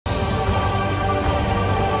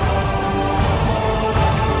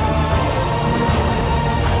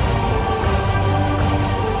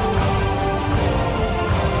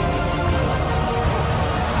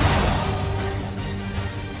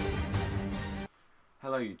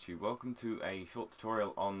Hello YouTube, welcome to a short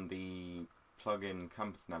tutorial on the plugin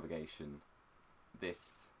compass navigation.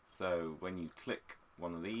 So when you click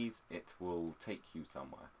one of these, it will take you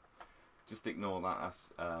somewhere. Just ignore that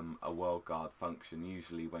as a world guard function.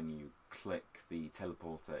 Usually when you click the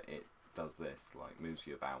teleporter it does this, like moves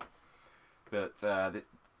you about. But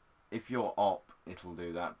if you're op it'll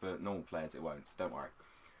do that, but normal players it won't, so don't worry.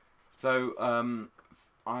 So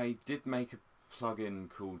I did make a plugin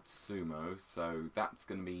called Sumo, so that's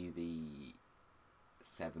going to be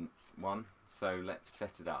the 7th one. So let's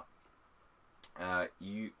set it up.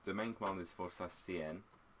 The main command is /cn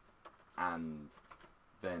and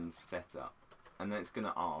then setup, and then it's going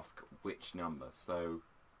to ask which number. So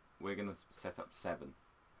we're going to set up 7.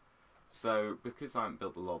 So because I haven't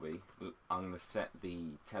built the lobby, I'm going to set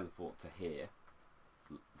the teleport to here,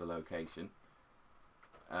 the location.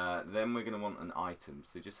 Then we're going to want an item,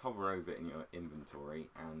 so just hover over it in your inventory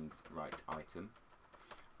and write item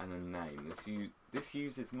and then name. This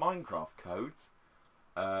uses Minecraft codes,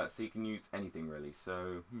 so you can use anything really.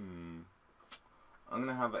 So I'm going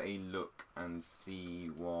to have a look and see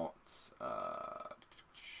what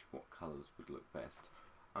colours would look best.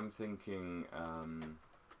 I'm thinking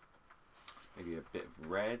maybe a bit of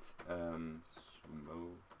red,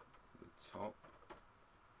 small at the top.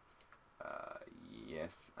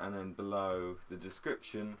 Yes, and then below the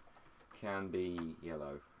description can be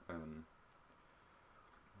yellow.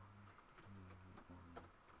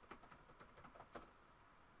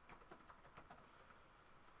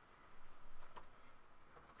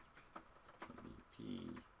 PvP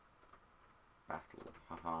battle,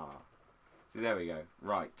 haha. So there we go.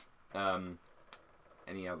 Right.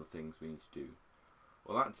 Any other things we need to do?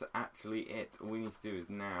 Well, that's actually it. All we need to do is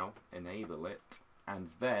now enable it, and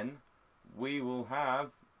then we will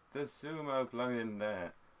have the Sumo plugin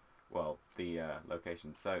there. Well, the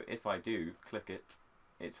location. So if I do click it,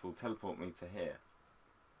 it will teleport me to here,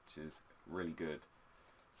 which is really good.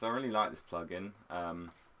 So I really like this plugin.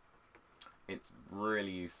 It's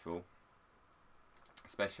really useful,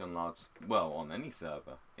 especially on on any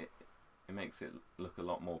server. It makes it look a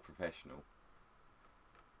lot more professional.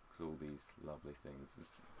 With all these lovely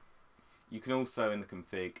things. You can also in the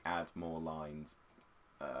config add more lines.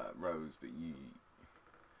 Rows, but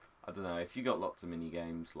I don't know, if you got lots of mini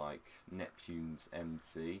games like Neptune's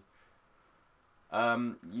MC,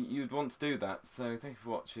 you'd want to do that. So thank you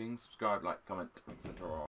for watching. Subscribe, like, comment, etc.